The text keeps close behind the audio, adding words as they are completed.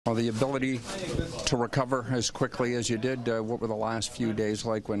Well, the ability to recover as quickly as you did, what were the last few days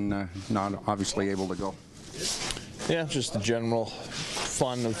like when not obviously able to go? Yeah, just the general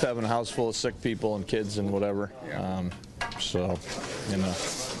fun of having a house full of sick people and kids and whatever. So, you know,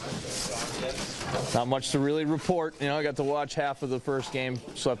 not much to really report. You know, I got to watch half of the first game,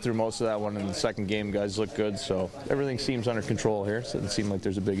 slept through most of that one, and the second game, guys look good. So everything seems under control here. So it doesn't seem like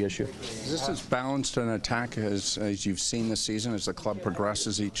there's a big issue. Is this as balanced an attack as you've seen this season, as the club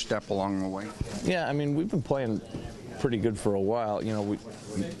progresses each step along the way? Yeah, I mean, we've been playing pretty good for a while. You know, we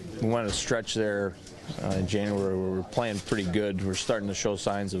went a stretch there in January where we were playing pretty good. We're starting to show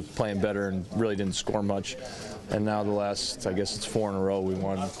signs of playing better and really didn't score much. And now the last, I guess it's 4 in a row. We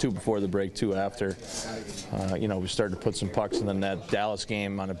won 2 before the break, 2 after. You know, we started to put some pucks in the net. Dallas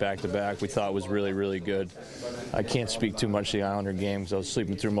game on a back-to-back we thought was really, really good. I can't speak too much to the Islander game because I was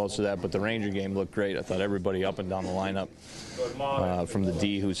sleeping through most of that, but the Ranger game looked great. I thought everybody up and down the lineup, from the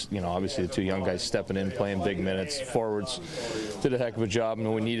D, who's, you know, obviously the 2 young guys stepping in, playing big minutes. Forwards did a heck of a job. I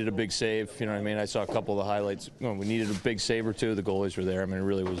mean, we needed a big save. You know what I mean? I saw a couple of the highlights. You know, we needed a big save or 2. The goalies were there. I mean, it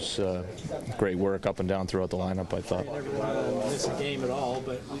really was great work up and down throughout the lineup, I thought. Never want to miss a game at all,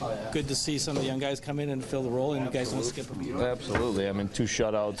 but good to see some of the young guys come in and fill the role, and you guys don't skip a beat. Absolutely. I mean, 2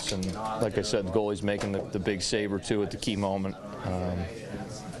 shutouts, and like I said, the goalie's making the big save or 2 at the key moment.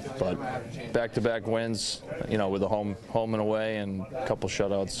 But back-to-back wins, you know, with a home and away and a couple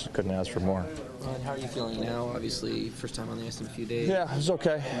shutouts, couldn't ask for more. And how are you feeling now? Obviously, first time on the ice in a few days. Yeah, it's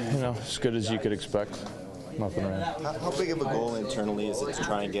okay. You know, as good as you could expect. Nothing wrong. How big of a goal internally is it to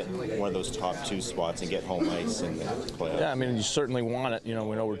try and get one of those top 2 spots and get home ice in the playoffs? Yeah, I mean, you certainly want it. You know,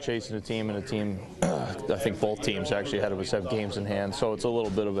 we know we're chasing a team, and a team, I think both teams actually ahead of us have games in hand, so it's a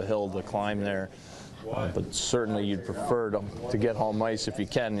little bit of a hill to climb there. But certainly you'd prefer to get home ice if you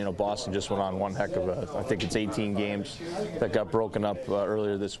can. You know, Boston just went on one heck of a, I think it's 18 games that got broken up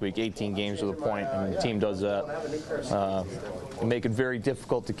earlier this week, 18 games with a point, and the team does that. Make it very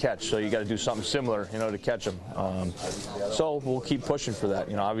difficult to catch, so you got to do something similar, you know, to catch them. So we'll keep pushing for that.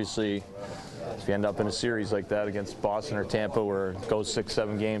 You know, obviously, if you end up in a series like that against Boston or Tampa where it goes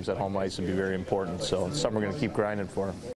 6-7 games at home ice would be very important. So it's something we're going to keep grinding for.